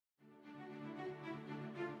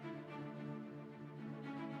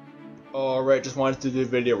Alright, just wanted to do a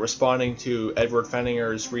video responding to Edward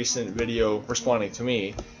Fenninger's recent video responding to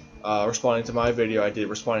me. Responding to my video, I did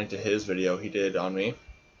responding to his video he did on me.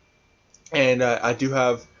 And I do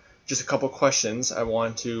have just a couple questions I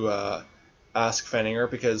want to ask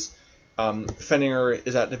Fenninger, because Fenninger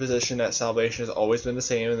is at the position that salvation has always been the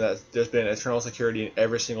same and that there's been eternal security in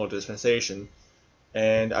every single dispensation.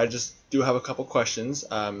 And I just do have a couple questions,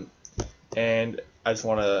 and I just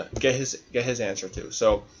want to get his answer to.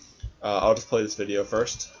 So I'll just play this video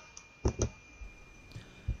first.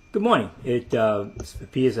 Good morning. It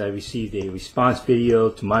appears I received a response video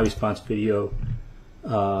to my response video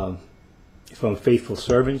from Faithful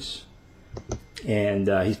Servants, and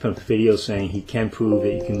he's put up a video saying he can prove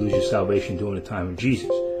that you can lose your salvation during the time of Jesus.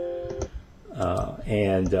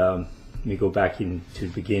 Let me go back into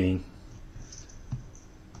the beginning.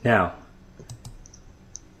 Now,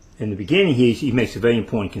 in the beginning, he makes a very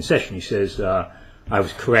important concession. He says, I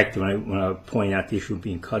was correct when I pointed out the issue of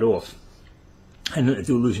being cut off and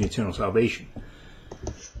losing eternal salvation.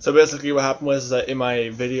 So basically what happened was that in my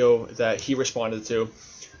video that he responded to,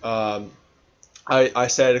 I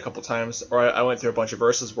said a couple times, or I went through a bunch of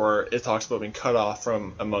verses where it talks about being cut off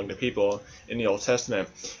from among the people in the Old Testament,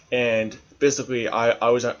 and basically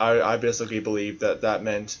I basically believed that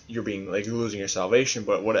meant you're being losing your salvation,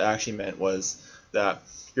 but what it actually meant was that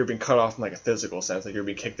you're being cut off in a physical sense, you're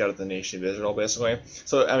being kicked out of the nation of Israel, basically.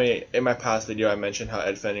 So I mean, in my past video, I mentioned how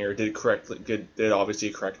Ed Fenninger did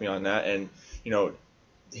obviously correct me on that, and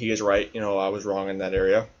he is right. I was wrong in that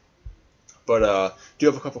area. But do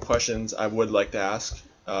have a couple questions I would like to ask,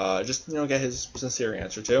 just get his sincere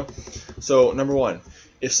answer to. So number one,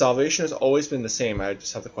 if salvation has always been the same, I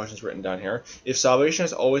just have the questions written down here. If salvation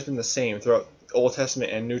has always been the same throughout Old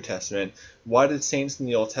Testament and New Testament, why did saints in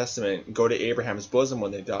the Old Testament go to Abraham's bosom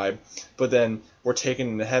when they died, but then were taken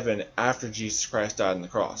into heaven after Jesus Christ died on the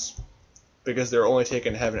cross? Because they're only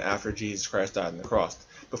taken to heaven after Jesus Christ died on the cross.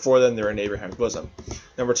 Before then, they're in Abraham's bosom.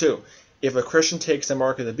 Number two, if a Christian takes the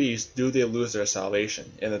mark of the beast, do they lose their salvation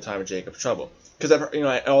in the time of Jacob's trouble? Because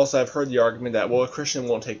I've heard the argument that, well, a Christian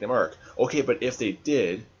won't take the mark. Okay, but if they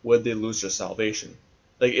did, would they lose their salvation?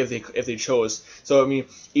 If they chose, so I mean,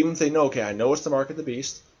 even if they know, okay, I know it's the mark of the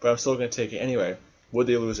beast, but I'm still going to take it anyway, would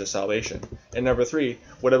they lose their salvation? And number three,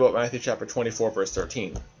 what about Matthew chapter 24, verse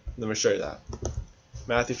 13? Let me show you that.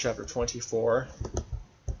 Matthew chapter 24,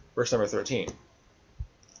 verse number 13.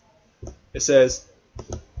 It says,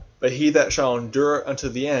 "But he that shall endure unto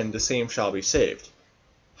the end, the same shall be saved."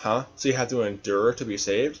 Huh? So you have to endure to be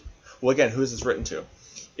saved? Well, again, who is this written to?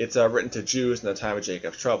 It's written to Jews in the time of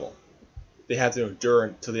Jacob's trouble. They have to endure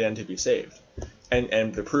until the end to be saved.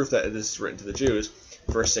 And the proof that this is written to the Jews,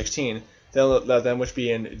 verse 16, "Then let them which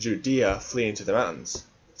be in Judea flee into the mountains."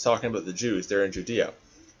 It's talking about the Jews, they're in Judea.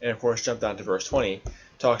 And of course, jump down to verse 20,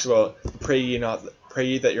 talks about, pray ye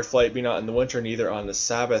that your flight be not in the winter, neither on the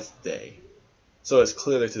Sabbath day. So it's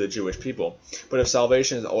clearly to the Jewish people. But if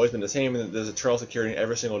salvation has always been the same and that there's eternal security in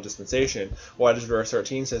every single dispensation, why does verse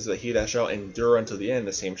 13 says that he that shall endure until the end,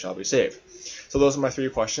 the same shall be saved? So those are my three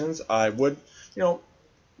questions. I would,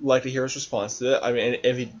 like to hear his response to it. I mean,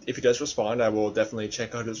 if he does respond, I will definitely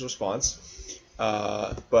check out his response.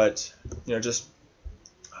 But just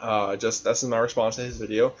that's my response to his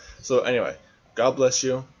video. So anyway, God bless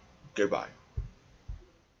you. Goodbye.